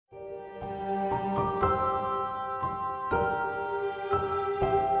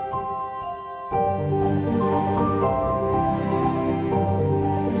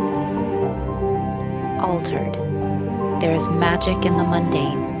altered. There is magic in the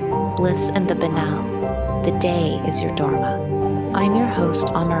mundane, bliss in the banal. The day is your dharma. I'm your host,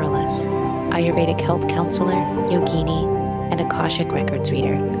 Amaryllis, Ayurvedic health counselor, yogini, and Akashic Records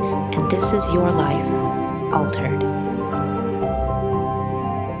reader, and this is your life altered.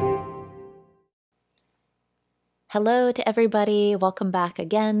 Hello to everybody. Welcome back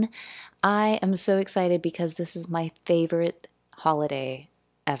again. I am so excited because this is my favorite holiday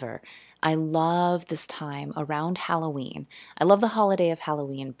ever. I love this time around Halloween. I love the holiday of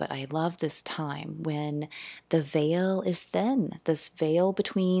Halloween, but I love this time when the veil is thin. This veil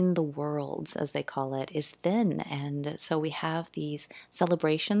between the worlds, as they call it, is thin. And so we have these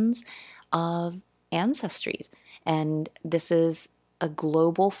celebrations of ancestries. And this is a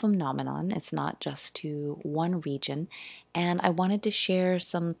global phenomenon. It's not just to one region. And I wanted to share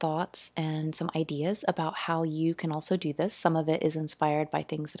some thoughts and some ideas about how you can also do this. Some of it is inspired by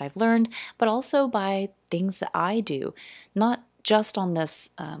things that I've learned, but also by things that I do, not just on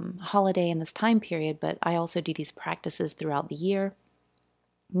this holiday and this time period, but I also do these practices throughout the year.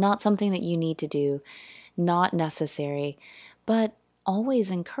 Not something that you need to do, not necessary, but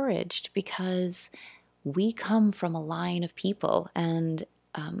always encouraged because we come from a line of people, and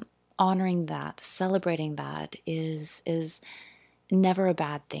honoring that, celebrating that is never a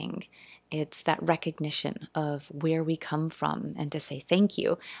bad thing. It's that recognition of where we come from and to say thank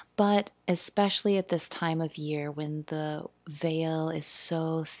you. But especially at this time of year when the veil is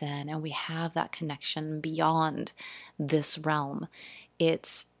so thin and we have that connection beyond this realm,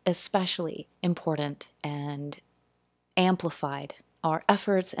 it's especially important and amplified our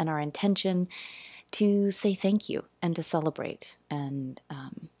efforts and our intention to say thank you and to celebrate and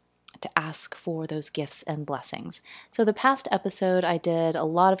to ask for those gifts and blessings. So the past episode, I did a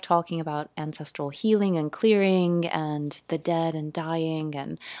lot of talking about ancestral healing and clearing and the dead and dying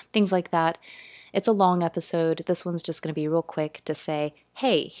and things like that. It's a long episode. This one's just going to be real quick to say,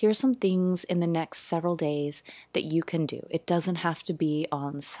 hey, here's some things in the next several days that you can do. It doesn't have to be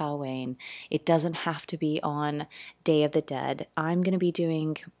on Samhain. It doesn't have to be on Day of the Dead. I'm going to be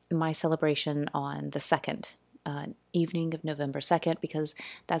doing my celebration on the 2nd, evening of November 2nd, because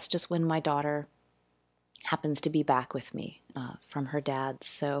that's just when my daughter happens to be back with me from her dad's.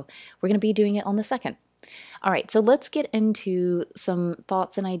 So we're going to be doing it on the 2nd. All right, so let's get into some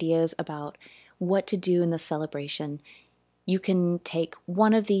thoughts and ideas about what to do in the celebration. You can take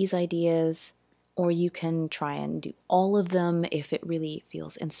one of these ideas, or you can try and do all of them if it really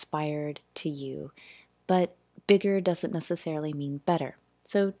feels inspired to you. But bigger doesn't necessarily mean better.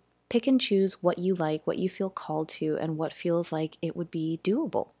 So pick and choose what you like, what you feel called to, and what feels like it would be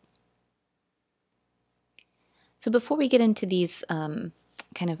doable. So before we get into these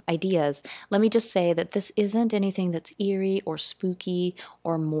kind of ideas, let me just say that this isn't anything that's eerie or spooky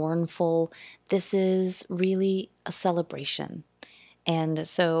or mournful. This is really a celebration. And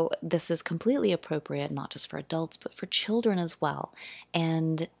so this is completely appropriate, not just for adults, but for children as well.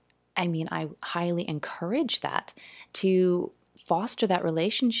 And I mean, I highly encourage that, to foster that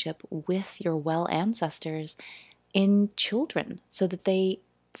relationship with your well ancestors in children so that they,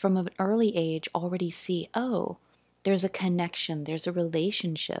 from an early age, already see, oh, there's a connection, there's a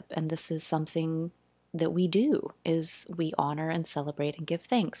relationship, and this is something that we do, is we honor and celebrate and give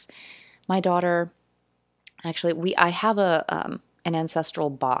thanks. My daughter, actually, I have an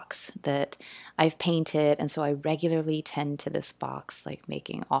ancestral box that I've painted, and so I regularly tend to this box, like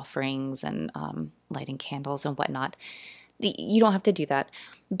making offerings and lighting candles and whatnot. You don't have to do that,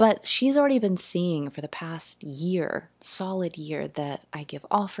 but she's already been seeing for the past year, solid year, that I give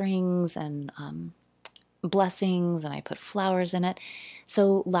offerings and blessings, and I put flowers in it.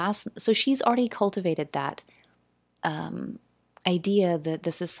 So she's already cultivated that idea that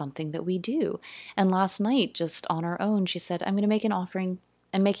this is something that we do. And last night, just on her own, she said, I'm going to make an offering.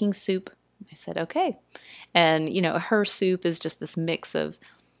 I'm making soup. I said, okay. And, her soup is just this mix of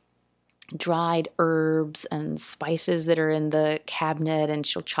dried herbs and spices that are in the cabinet, and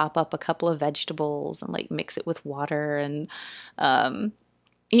she'll chop up a couple of vegetables and like mix it with water. And,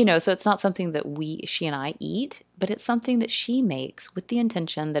 so it's not something that she and I eat, but it's something that she makes with the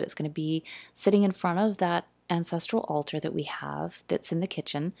intention that it's going to be sitting in front of that ancestral altar that we have that's in the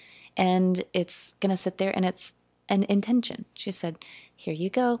kitchen, and it's going to sit there, and it's an intention. She said, here you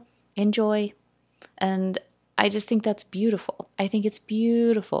go, enjoy. And I just think that's beautiful. I think it's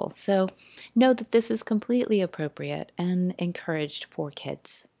beautiful. So know that this is completely appropriate and encouraged for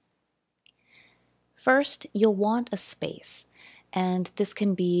kids. First, you'll want a space, and this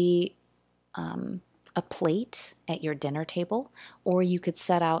can be a plate at your dinner table, or you could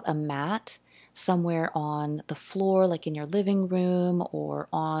set out a mat somewhere on the floor, like in your living room, or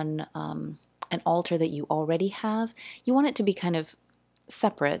on an altar that you already have, you want it to be kind of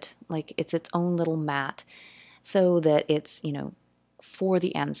separate, like it's its own little mat, so that it's, for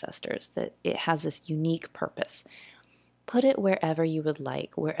the ancestors, that it has this unique purpose. Put it wherever you would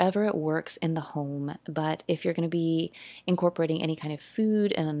like, wherever it works in the home. But if you're going to be incorporating any kind of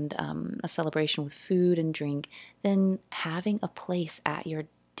food and a celebration with food and drink, then having a place at your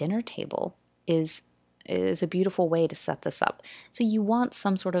dinner table is a beautiful way to set this up. So you want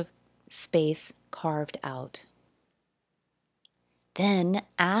some sort of space carved out. Then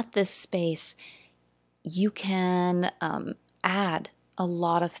at this space, you can add a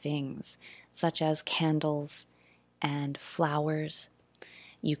lot of things, such as candles and flowers.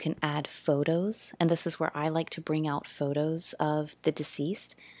 You can add photos, and this is where I like to bring out photos of the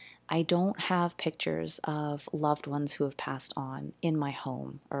deceased. I don't have pictures of loved ones who have passed on in my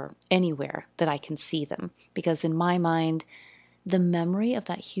home or anywhere that I can see them, because in my mind, the memory of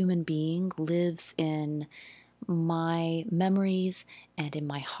that human being lives in my memories and in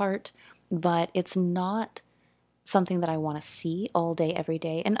my heart, but it's not something that I want to see all day, every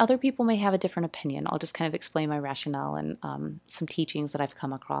day. And other people may have a different opinion. I'll just kind of explain my rationale and some teachings that I've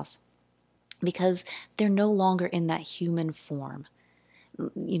come across, because they're no longer in that human form.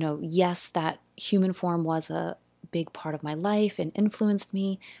 Yes, that human form was a big part of my life and influenced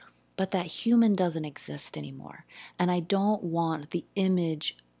me, but that human doesn't exist anymore. And I don't want the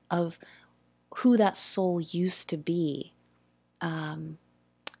image of who that soul used to be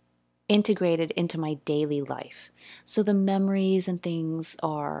integrated into my daily life. So the memories and things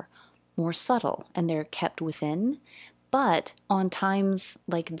are more subtle and they're kept within. But on times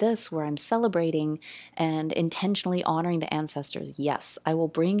like this, where I'm celebrating and intentionally honoring the ancestors, yes, I will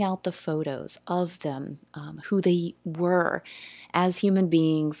bring out the photos of them, who they were as human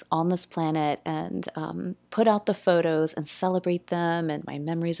beings on this planet, and put out the photos and celebrate them and my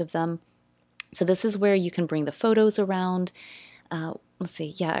memories of them. So this is where you can bring the photos around. Let's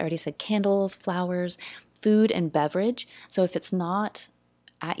see, I already said candles, flowers, food and beverage. So if it's not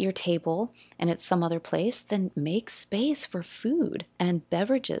at your table and it's some other place, then make space for food and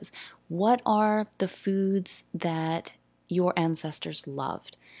beverages. What are the foods that your ancestors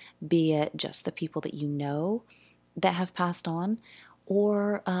loved? Be it just the people that you know that have passed on,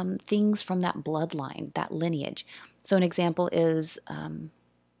 or things from that bloodline, that lineage. So an example is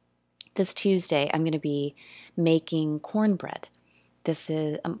this Tuesday, I'm going to be making cornbread. This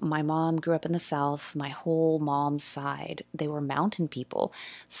is, my mom grew up in the South. My whole mom's side, they were mountain people,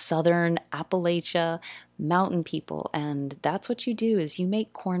 Southern Appalachia mountain people. And that's what you do, is you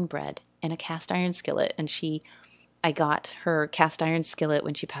make cornbread in a cast iron skillet. And I got her cast iron skillet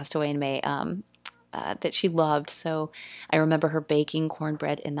when she passed away in May, that she loved. So I remember her baking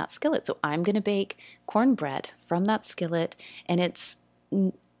cornbread in that skillet. So I'm going to bake cornbread from that skillet. And it's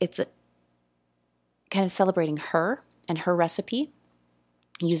a kind of celebrating her and her recipe,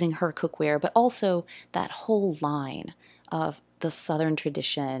 using her cookware, but also that whole line of the Southern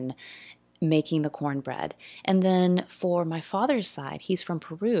tradition, making the cornbread. And then for my father's side, he's from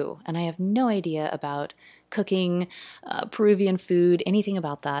Peru, and I have no idea about cooking Peruvian food, anything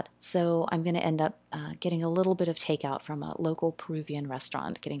about that. So I'm going to end up getting a little bit of takeout from a local Peruvian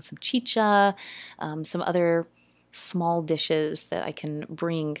restaurant, getting some chicha, some other small dishes that I can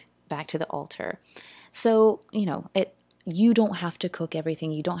bring back to the altar. So, you don't have to cook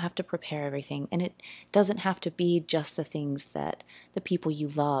everything. You don't have to prepare everything. And it doesn't have to be just the things that the people you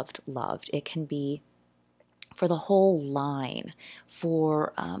loved. It can be for the whole line,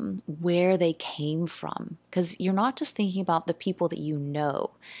 for where they came from. Because you're not just thinking about the people that you know.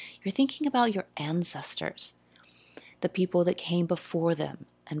 You're thinking about your ancestors, the people that came before them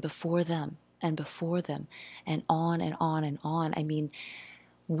and before them and before them, and on and on and on. I mean,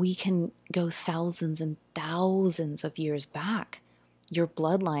 we can go thousands and thousands of years back. Your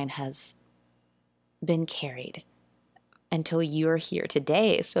bloodline has been carried until you're here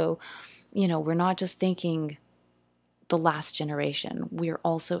today. So, we're not just thinking the last generation. We're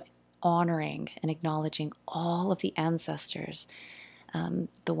also honoring and acknowledging all of the ancestors,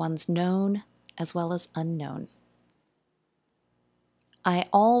 the ones known as well as unknown. I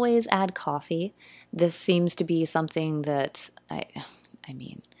always add coffee. This seems to be something that I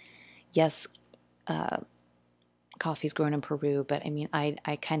mean, yes, coffee's grown in Peru, but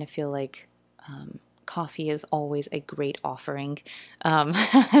I kind of feel like coffee is always a great offering,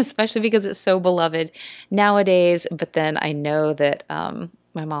 especially because it's so beloved nowadays. But then I know that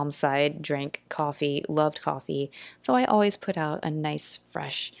my mom's side drank coffee, loved coffee. So I always put out a nice,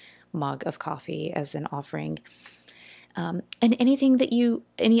 fresh mug of coffee as an offering. And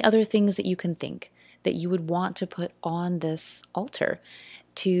any other things that you can think that you would want to put on this altar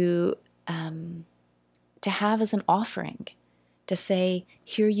to to have as an offering, to say,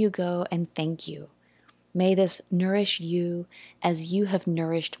 here you go and thank you. May this nourish you as you have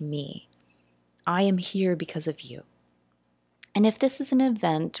nourished me. I am here because of you. And if this is an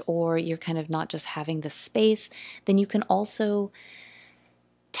event or you're kind of not just having the space, then you can also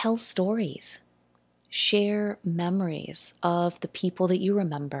tell stories, share memories of the people that you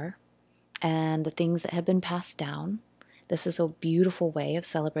remember and the things that have been passed down. This is a beautiful way of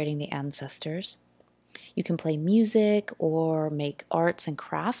celebrating the ancestors. You can play music or make arts and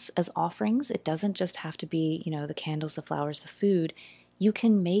crafts as offerings. It doesn't just have to be, the candles, the flowers, the food. You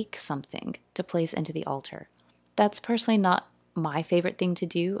can make something to place into the altar. That's personally not my favorite thing to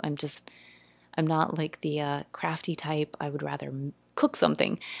do. I'm not like the crafty type. I would rather cook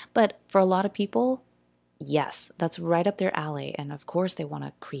something. But for a lot of people, yes, that's right up their alley. And of course, they want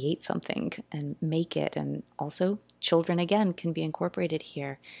to create something and make it. And also, children, again, can be incorporated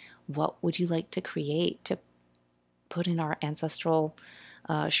here. What would you like to create to put in our ancestral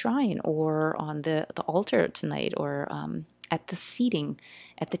shrine or on the altar tonight or at the seating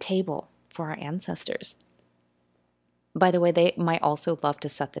at the table for our ancestors? By the way, they might also love to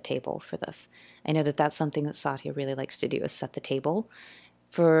set the table for this. I know that that's something that Satya really likes to do, is set the table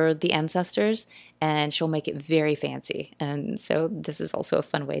for the ancestors, and she'll make it very fancy. And so this is also a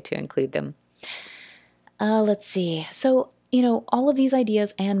fun way to include them. Let's see. So, all of these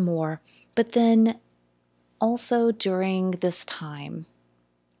ideas and more, but then also during this time,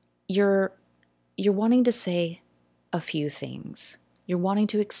 you're wanting to say a few things. You're wanting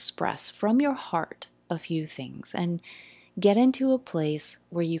to express from your heart a few things and get into a place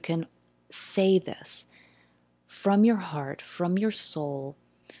where you can say this from your heart, from your soul,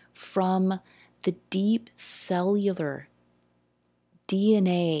 from the deep cellular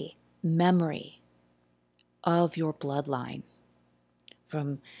DNA memory of your bloodline,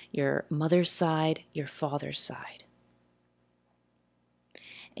 from your mother's side, your father's side.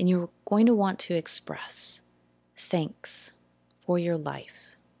 And you're going to want to express thanks for your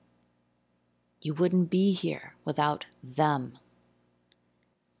life. You wouldn't be here without them.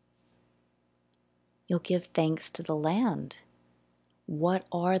 You'll give thanks to the land. What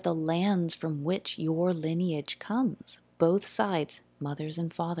are the lands from which your lineage comes? Both sides, mothers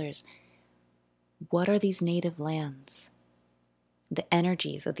and fathers. What are these native lands? The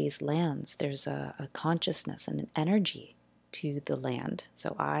energies of these lands. There's a consciousness and an energy to the land.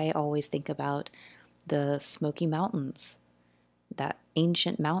 So I always think about the Smoky Mountains, that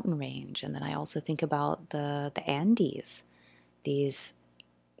ancient mountain range. And then I also think about the Andes, these,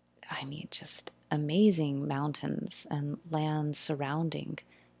 just amazing mountains and lands surrounding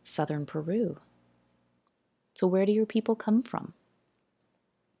southern Peru. So where do your people come from?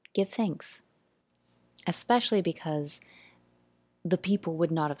 Give thanks, especially because the people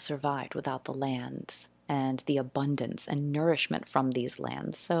would not have survived without the lands and the abundance and nourishment from these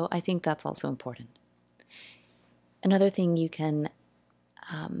lands. So I think that's also important. Another thing you can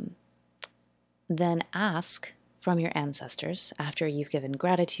then ask from your ancestors after you've given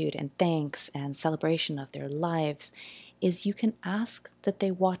gratitude and thanks and celebration of their lives is you can ask that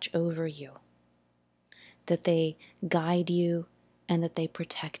they watch over you, that they guide you, and that they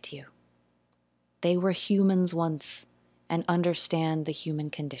protect you. They were humans once and understand the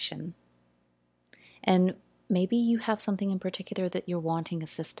human condition. And maybe you have something in particular that you're wanting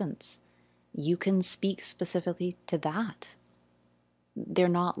assistance. You can speak specifically to that. They're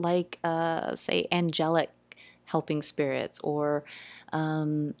not like, say, angelic helping spirits or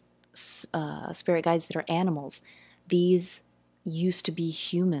spirit guides that are animals. These used to be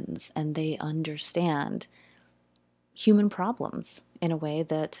humans, and they understand human problems in a way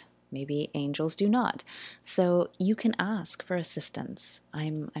that maybe angels do not. So you can ask for assistance.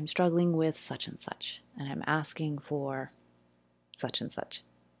 I'm struggling with such and such, and I'm asking for such and such.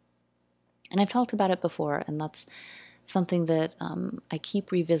 And I've talked about it before, and that's something that I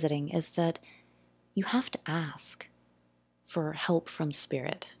keep revisiting, is that you have to ask for help from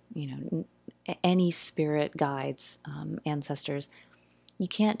spirit. Any spirit guides, ancestors. You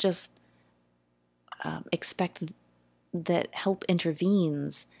can't just expect that help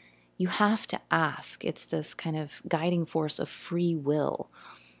intervenes. You have to ask. It's this kind of guiding force of free will.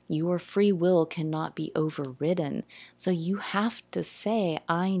 Your free will cannot be overridden. So you have to say,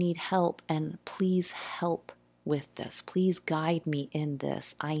 I need help, and please help with this. Please guide me in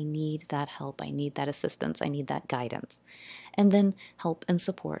this. I need that help. I need that assistance. I need that guidance. And then help and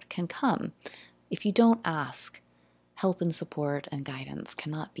support can come. If you don't ask, help and support and guidance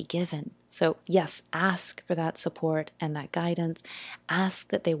cannot be given. So yes, ask for that support and that guidance. Ask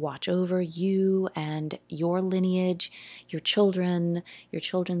that they watch over you and your lineage, your children, your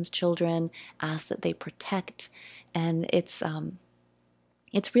children's children. Ask that they protect. And it's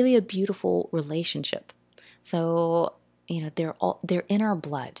really a beautiful relationship. So, they're in our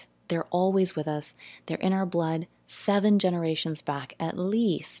blood. They're always with us. They're in our blood 7 generations back at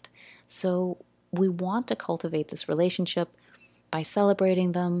least. So we want to cultivate this relationship by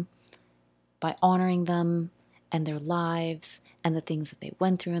celebrating them, by honoring them and their lives and the things that they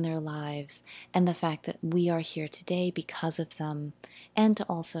went through in their lives, and the fact that we are here today because of them, and to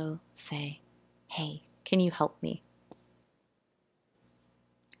also say, hey, can you help me?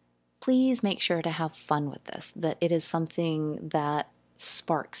 Please make sure to have fun with this, that it is something that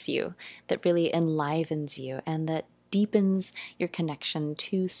sparks you, that really enlivens you, and that deepens your connection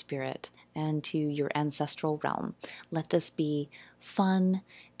to spirit and to your ancestral realm. Let this be fun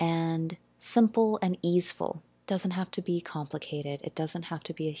and simple and easeful. It doesn't have to be complicated. It doesn't have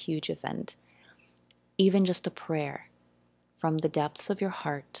to be a huge event. Even just a prayer from the depths of your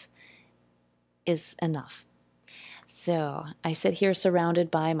heart is enough. So I sit here surrounded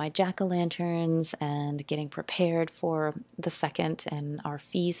by my jack-o'-lanterns and getting prepared for the second and our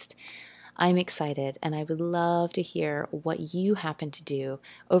feast. I'm excited, and I would love to hear what you happen to do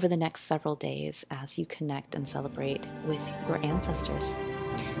over the next several days as you connect and celebrate with your ancestors.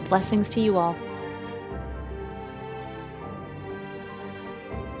 Blessings to you all.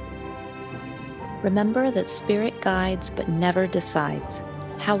 Remember that spirit guides but never decides.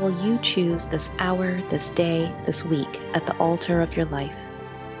 How will you choose this hour, this day, this week at the altar of your life?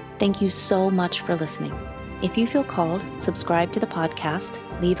 Thank you so much for listening. If you feel called, subscribe to the podcast,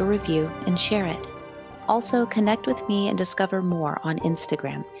 leave a review, and share it. Also, connect with me and discover more on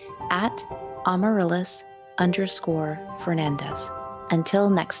Instagram at Amaryllis_Fernandez. Until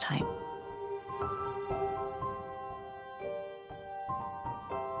next time.